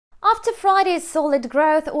After Friday's solid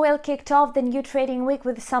growth, oil kicked off the new trading week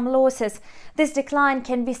with some losses. This decline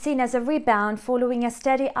can be seen as a rebound following a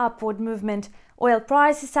steady upward movement. Oil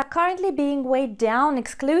prices are currently being weighed down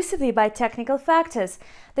exclusively by technical factors.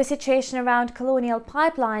 The situation around Colonial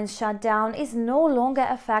Pipeline's shutdown is no longer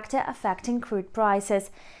a factor affecting crude prices.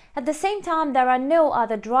 At the same time, there are no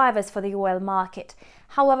other drivers for the oil market.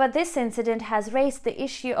 However, this incident has raised the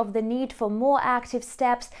issue of the need for more active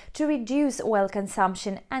steps to reduce oil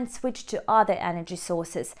consumption and switch to other energy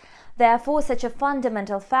sources. Therefore, such a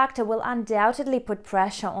fundamental factor will undoubtedly put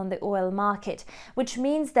pressure on the oil market, which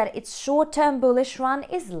means that its short-term bullish run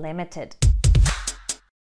is limited.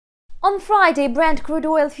 On Friday, Brent crude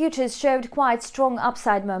oil futures showed quite strong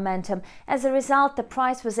upside momentum. As a result, the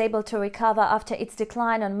price was able to recover after its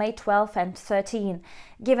decline on May 12 and 13.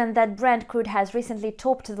 Given that Brent crude has recently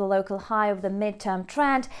topped the local high of the midterm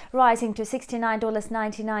trend, rising to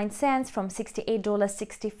 $69.99 from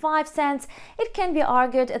 $68.65, it can be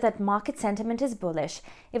argued that market sentiment is bullish.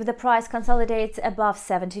 If the price consolidates above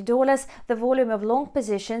 $70, the volume of long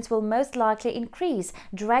positions will most likely increase,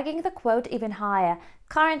 dragging the quote even higher.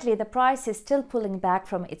 Currently, the price is still pulling back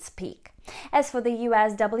from its peak. As for the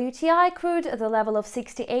US WTI crude, the level of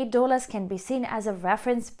 $68 can be seen as a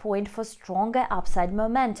reference point for stronger upside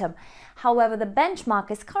momentum. However, the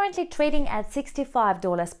benchmark is currently trading at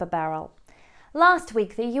 $65 per barrel. Last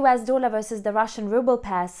week, the US dollar versus the Russian ruble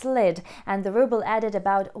pair slid, and the ruble added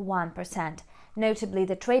about 1%. Notably,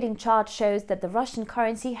 the trading chart shows that the Russian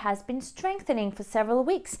currency has been strengthening for several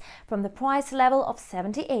weeks from the price level of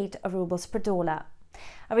 78 rubles per dollar.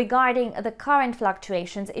 Regarding the current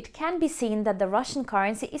fluctuations, it can be seen that the Russian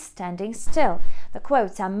currency is standing still. The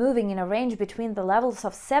quotes are moving in a range between the levels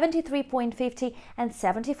of 73.50 and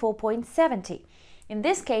 74.70. In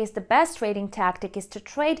this case, the best trading tactic is to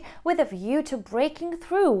trade with a view to breaking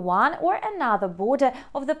through one or another border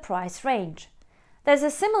of the price range. There's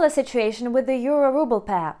a similar situation with the euro-ruble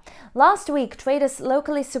pair. Last week, traders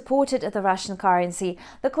locally supported the Russian currency.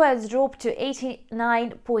 The quotes dropped to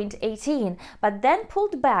 89.18, but then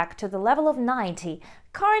pulled back to the level of 90.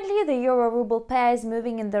 Currently, the euro-ruble pair is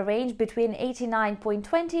moving in the range between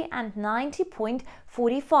 89.20 and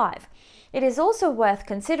 90.45. It is also worth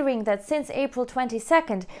considering that since April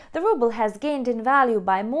 22nd, the ruble has gained in value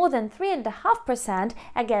by more than 3.5%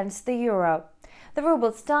 against the euro. The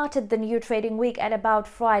ruble started the new trading week at about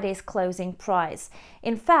Friday's closing price.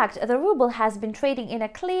 In fact, the ruble has been trading in a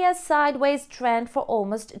clear sideways trend for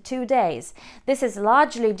almost 2 days. This is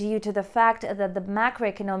largely due to the fact that the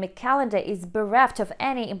macroeconomic calendar is bereft of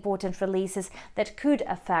any important releases that could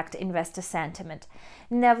affect investor sentiment.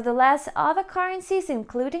 Nevertheless, other currencies,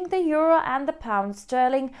 including the euro and the pound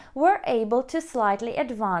sterling, were able to slightly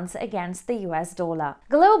advance against the US dollar.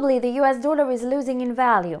 Globally, the US dollar is losing in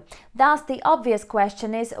value. Thus, the obvious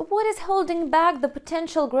question is, what is holding back the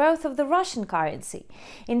potential growth of the Russian currency?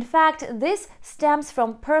 In fact, this stems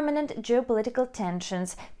from permanent geopolitical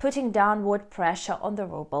tensions, putting downward pressure on the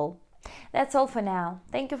ruble. That's all for now.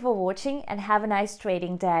 Thank you for watching and have a nice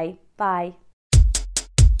trading day. Bye.